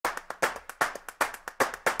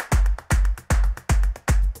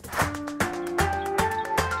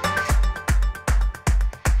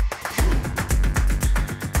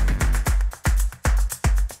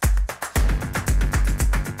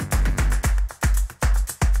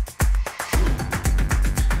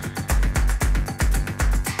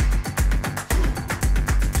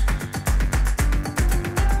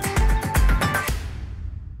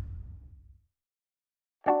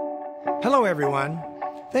everyone.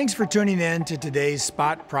 Thanks for tuning in to today's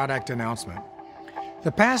Spot product announcement.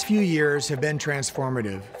 The past few years have been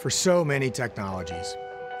transformative for so many technologies.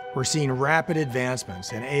 We're seeing rapid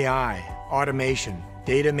advancements in AI, automation,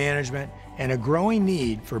 data management, and a growing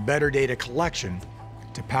need for better data collection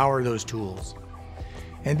to power those tools.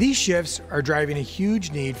 And these shifts are driving a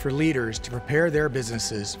huge need for leaders to prepare their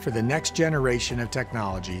businesses for the next generation of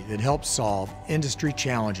technology that helps solve industry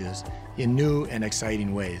challenges in new and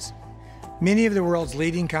exciting ways. Many of the world's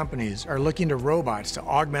leading companies are looking to robots to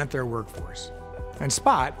augment their workforce. And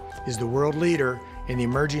Spot is the world leader in the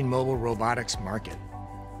emerging mobile robotics market.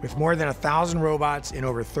 With more than 1,000 robots in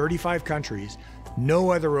over 35 countries, no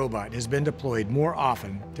other robot has been deployed more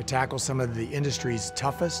often to tackle some of the industry's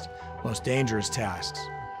toughest, most dangerous tasks.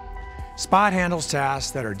 Spot handles tasks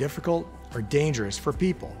that are difficult or dangerous for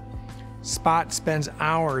people. Spot spends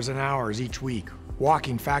hours and hours each week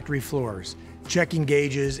walking factory floors, checking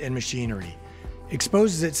gauges and machinery,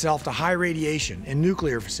 exposes itself to high radiation in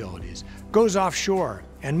nuclear facilities, goes offshore,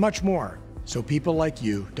 and much more, so people like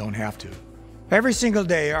you don't have to. Every single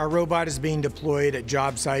day, our robot is being deployed at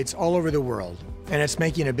job sites all over the world, and it's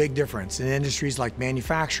making a big difference in industries like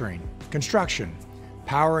manufacturing, construction,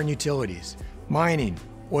 power and utilities, mining,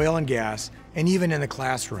 oil and gas, and even in the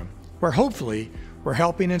classroom, where hopefully we're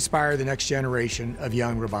helping inspire the next generation of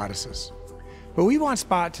young roboticists. But we want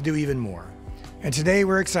Spot to do even more. And today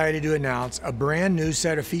we're excited to announce a brand new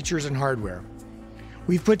set of features and hardware.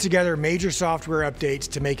 We've put together major software updates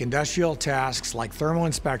to make industrial tasks like thermal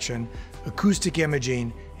inspection, acoustic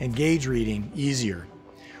imaging, and gauge reading easier.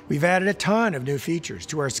 We've added a ton of new features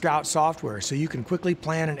to our Scout software so you can quickly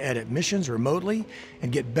plan and edit missions remotely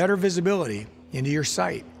and get better visibility into your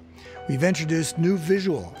site. We've introduced new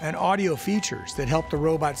visual and audio features that help the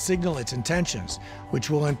robot signal its intentions, which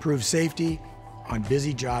will improve safety on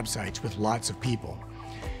busy job sites with lots of people.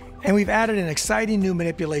 And we've added an exciting new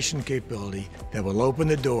manipulation capability that will open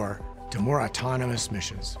the door to more autonomous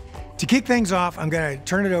missions. To kick things off, I'm going to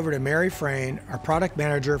turn it over to Mary Frayne, our product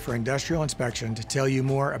manager for industrial inspection, to tell you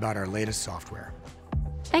more about our latest software.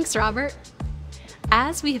 Thanks, Robert.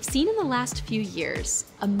 As we have seen in the last few years,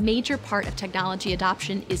 a major part of technology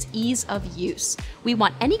adoption is ease of use. We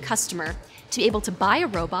want any customer to be able to buy a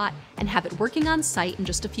robot and have it working on site in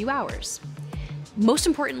just a few hours. Most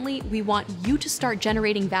importantly, we want you to start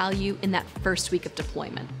generating value in that first week of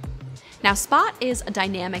deployment. Now, Spot is a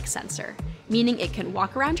dynamic sensor, meaning it can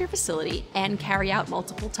walk around your facility and carry out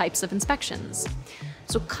multiple types of inspections.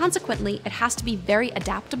 So consequently, it has to be very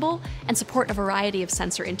adaptable and support a variety of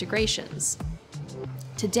sensor integrations.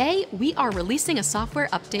 Today, we are releasing a software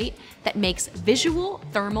update that makes visual,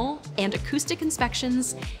 thermal, and acoustic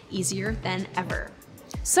inspections easier than ever.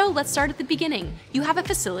 So let's start at the beginning. You have a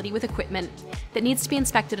facility with equipment that needs to be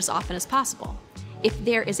inspected as often as possible. If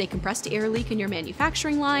there is a compressed air leak in your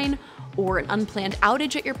manufacturing line or an unplanned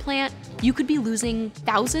outage at your plant, you could be losing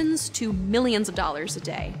thousands to millions of dollars a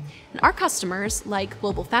day. And our customers, like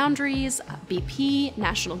GlobalFoundries, BP,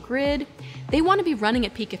 National Grid, they want to be running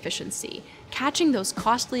at peak efficiency, catching those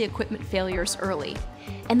costly equipment failures early.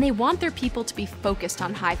 And they want their people to be focused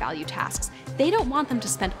on high-value tasks. They don't want them to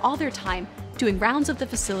spend all their time doing rounds of the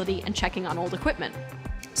facility and checking on old equipment.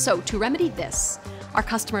 So to remedy this, our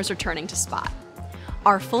customers are turning to Spot.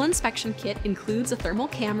 Our full inspection kit includes a thermal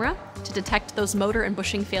camera to detect those motor and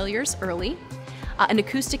bushing failures early, an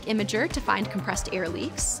acoustic imager to find compressed air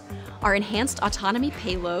leaks, our enhanced autonomy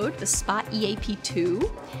payload, the Spot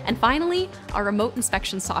EAP2, and finally, our remote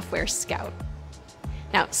inspection software, Scout.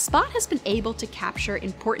 Now, Spot has been able to capture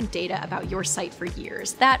important data about your site for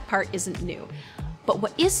years. That part isn't new. But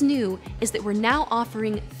what is new is that we're now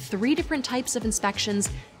offering 3 different types of inspections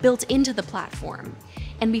built into the platform.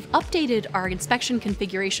 And we've updated our inspection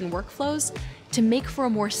configuration workflows to make for a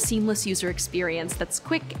more seamless user experience that's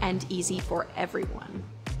quick and easy for everyone.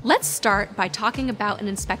 Let's start by talking about an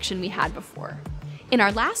inspection we had before. In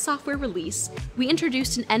our last software release, we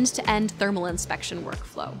introduced an end-to-end thermal inspection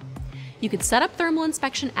workflow. You could set up thermal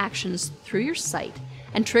inspection actions through your site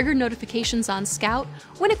and trigger notifications on Scout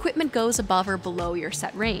when equipment goes above or below your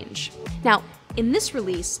set range. Now, in this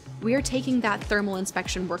release, we are taking that thermal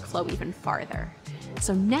inspection workflow even farther.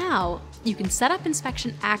 So now, you can set up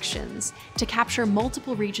inspection actions to capture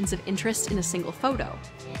multiple regions of interest in a single photo.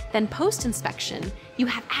 Then post-inspection, you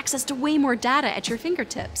have access to way more data at your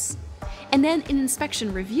fingertips. And then in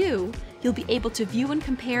inspection review, you'll be able to view and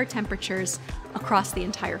compare temperatures across the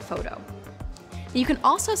entire photo. You can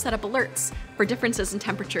also set up alerts for differences in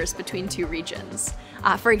temperatures between 2 regions.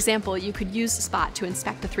 For example, you could use Spot to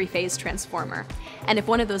inspect a 3-phase transformer. And if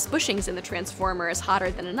one of those bushings in the transformer is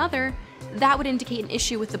hotter than another, that would indicate an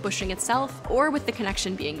issue with the bushing itself or with the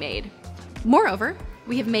connection being made. Moreover,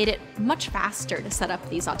 we have made it much faster to set up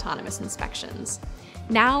these autonomous inspections.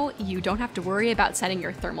 Now, you don't have to worry about setting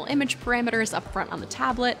your thermal image parameters up front on the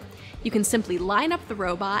tablet. You can simply line up the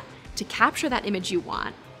robot to capture that image you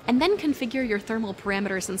want, and then configure your thermal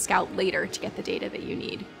parameters in Scout later to get the data that you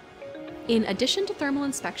need. In addition to thermal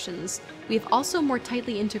inspections, we have also more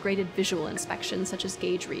tightly integrated visual inspections such as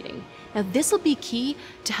gauge reading. Now this will be key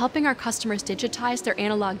to helping our customers digitize their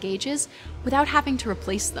analog gauges without having to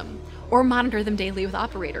replace them or monitor them daily with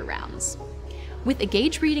operator rounds. With a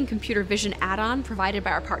gauge reading computer vision add-on provided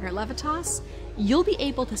by our partner Levitas, you'll be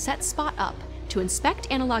able to set Spot up to inspect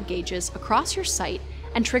analog gauges across your site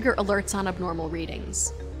and trigger alerts on abnormal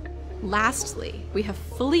readings. Lastly, we have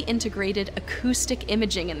fully integrated acoustic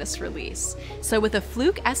imaging in this release. So with a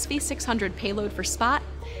Fluke SV600 payload for Spot,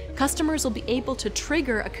 customers will be able to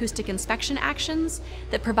trigger acoustic inspection actions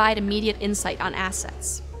that provide immediate insight on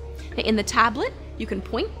assets. In the tablet, you can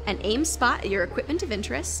point and aim Spot at your equipment of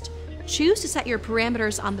interest, choose to set your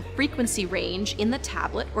parameters on the frequency range in the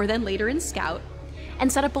tablet or then later in Scout,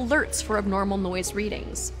 and set up alerts for abnormal noise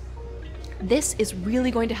readings. This is really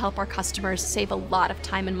going to help our customers save a lot of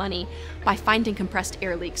time and money by finding compressed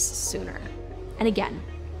air leaks sooner. And again,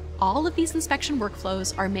 all of these inspection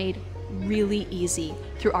workflows are made really easy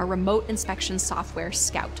through our remote inspection software,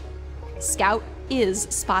 Scout. Scout is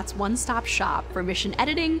Spot's one-stop shop for mission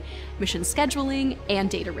editing, mission scheduling, and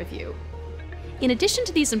data review. In addition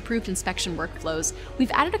to these improved inspection workflows, we've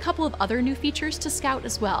added a couple of other new features to Scout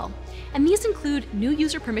as well, and these include new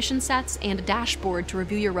user permission sets and a dashboard to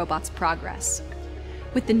review your robot's progress.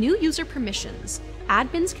 With the new user permissions,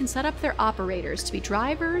 admins can set up their operators to be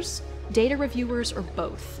drivers, data reviewers, or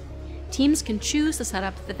both. Teams can choose the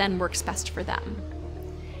setup that then works best for them.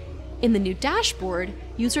 In the new dashboard,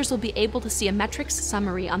 users will be able to see a metrics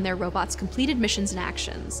summary on their robot's completed missions and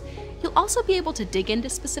actions. You'll also be able to dig into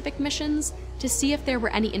specific missions to see if there were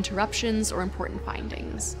any interruptions or important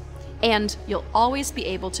findings. And you'll always be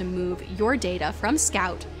able to move your data from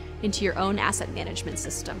Scout into your own asset management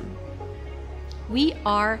system. We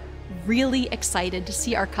are really excited to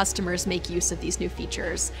see our customers make use of these new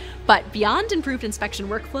features. But beyond improved inspection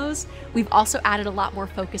workflows, we've also added a lot more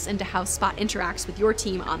focus into how Spot interacts with your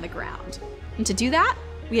team on the ground. And to do that,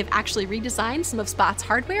 we have actually redesigned some of Spot's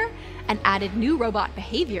hardware and added new robot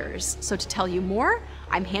behaviors. So to tell you more,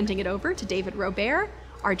 I'm handing it over to David Robert,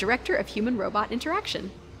 our Director of Human-Robot Interaction.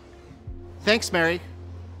 Thanks, Mary.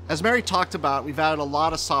 As Mary talked about, we've added a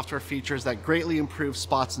lot of software features that greatly improve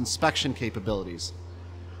Spot's inspection capabilities.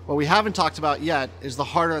 What we haven't talked about yet is the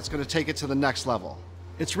hardware that's going to take it to the next level.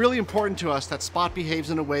 It's really important to us that Spot behaves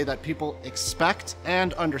in a way that people expect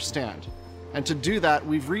and understand. And to do that,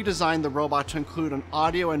 we've redesigned the robot to include an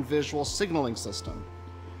audio and visual signaling system.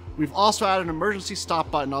 We've also added an emergency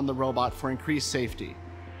stop button on the robot for increased safety.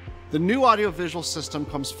 The new audio-visual system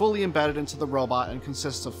comes fully embedded into the robot and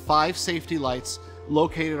consists of 5 safety lights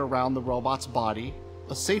located around the robot's body,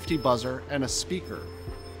 a safety buzzer, and a speaker.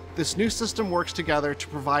 This new system works together to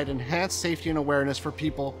provide enhanced safety and awareness for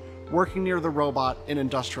people working near the robot in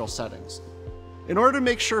industrial settings. In order to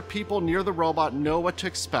make sure people near the robot know what to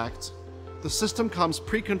expect, the system comes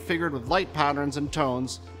pre-configured with light patterns and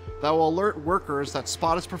tones that will alert workers that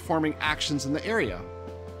Spot is performing actions in the area.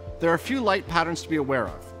 There are a few light patterns to be aware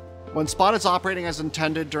of. When Spot is operating as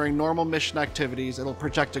intended during normal mission activities, it'll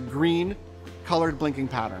project a green, colored blinking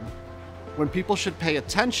pattern. When people should pay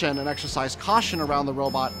attention and exercise caution around the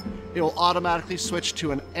robot, it will automatically switch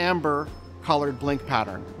to an amber colored blink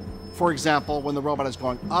pattern. For example, when the robot is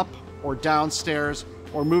going up or downstairs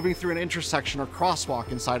or moving through an intersection or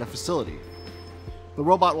crosswalk inside a facility. The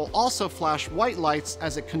robot will also flash white lights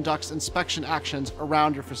as it conducts inspection actions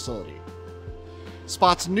around your facility.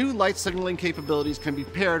 Spot's new light signaling capabilities can be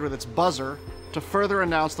paired with its buzzer to further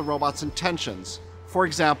announce the robot's intentions. For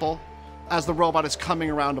example, as the robot is coming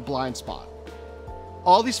around a blind spot.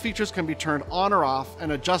 All these features can be turned on or off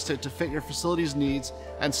and adjusted to fit your facility's needs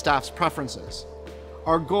and staff's preferences.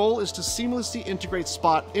 Our goal is to seamlessly integrate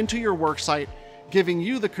Spot into your worksite, giving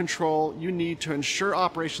you the control you need to ensure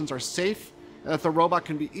operations are safe and that the robot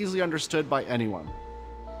can be easily understood by anyone.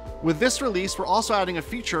 With this release, we're also adding a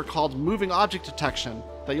feature called Moving Object Detection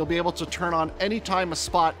that you'll be able to turn on anytime a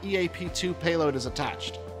Spot EAP2 payload is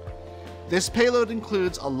attached. This payload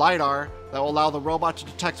includes a LiDAR that will allow the robot to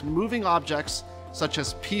detect moving objects such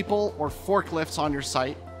as people or forklifts on your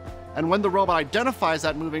site, and when the robot identifies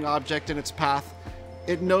that moving object in its path,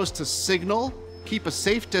 it knows to signal, keep a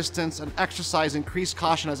safe distance, and exercise increased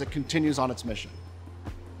caution as it continues on its mission.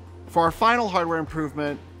 For our final hardware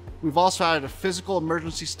improvement, we've also added a physical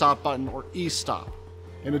emergency stop button, or e-stop,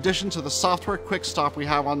 in addition to the software quick stop we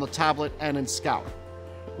have on the tablet and in Scout.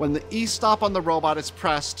 When the E-stop on the robot is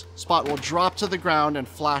pressed, Spot will drop to the ground and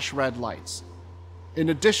flash red lights. In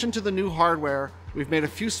addition to the new hardware, we've made a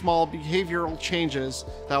few small behavioral changes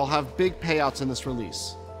that will have big payouts in this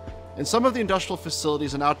release. In some of the industrial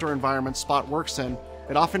facilities and outdoor environments Spot works in,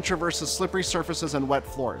 it often traverses slippery surfaces and wet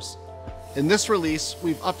floors. In this release,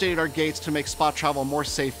 we've updated our gates to make Spot travel more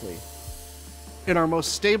safely. In our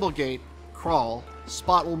most stable gate, Crawl,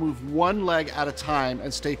 Spot will move one leg at a time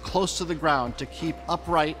and stay close to the ground to keep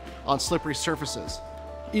upright on slippery surfaces.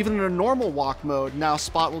 Even in a normal walk mode, now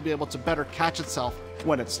Spot will be able to better catch itself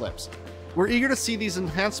when it slips. We're eager to see these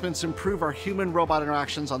enhancements improve our human-robot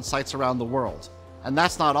interactions on sites around the world. And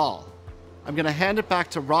that's not all. I'm going to hand it back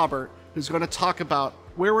to Robert, who's going to talk about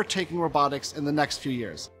where we're taking robotics in the next few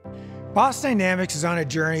years. Boss Dynamics is on a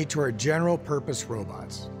journey toward general-purpose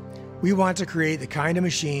robots. We want to create the kind of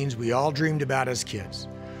machines we all dreamed about as kids.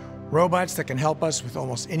 Robots that can help us with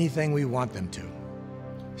almost anything we want them to.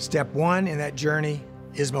 Step one in that journey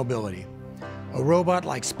is mobility. A robot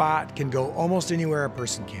like Spot can go almost anywhere a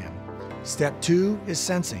person can. Step two is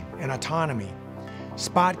sensing and autonomy.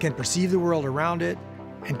 Spot can perceive the world around it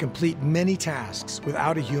and complete many tasks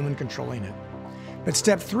without a human controlling it. But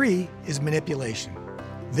step three is manipulation.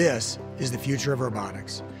 This is the future of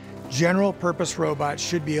robotics. General purpose robots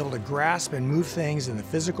should be able to grasp and move things in the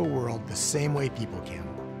physical world the same way people can.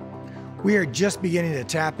 We are just beginning to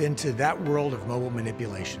tap into that world of mobile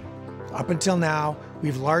manipulation. Up until now,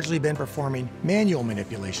 we've largely been performing manual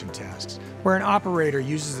manipulation tasks, where an operator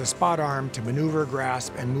uses a Spot arm to maneuver,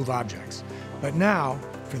 grasp, and move objects. But now,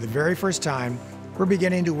 for the very first time, we're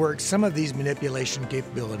beginning to work some of these manipulation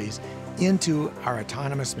capabilities into our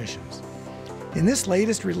autonomous missions. In this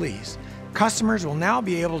latest release, customers will now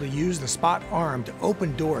be able to use the Spot arm to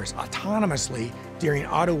open doors autonomously during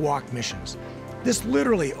auto walk missions. This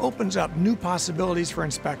literally opens up new possibilities for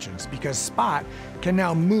inspections because Spot can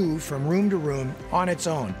now move from room to room on its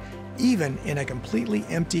own, even in a completely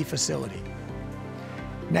empty facility.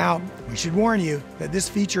 Now, we should warn you that this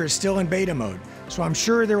feature is still in beta mode, so I'm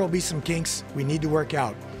sure there will be some kinks we need to work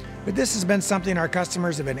out. But this has been something our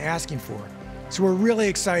customers have been asking for. So we're really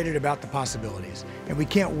excited about the possibilities, and we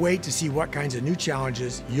can't wait to see what kinds of new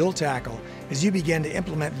challenges you'll tackle as you begin to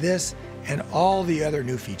implement this and all the other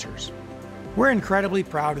new features. We're incredibly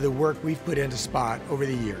proud of the work we've put into Spot over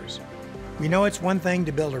the years. We know it's one thing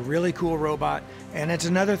to build a really cool robot, and it's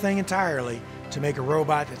another thing entirely to make a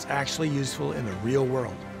robot that's actually useful in the real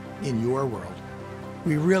world, in your world.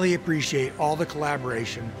 We really appreciate all the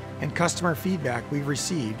collaboration and customer feedback we've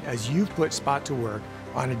received as you've put Spot to work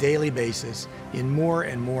on a daily basis in more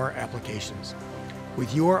and more applications.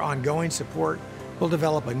 With your ongoing support, we'll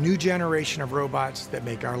develop a new generation of robots that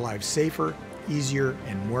make our lives safer, easier,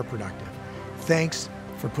 and more productive. Thanks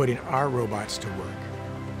for putting our robots to work.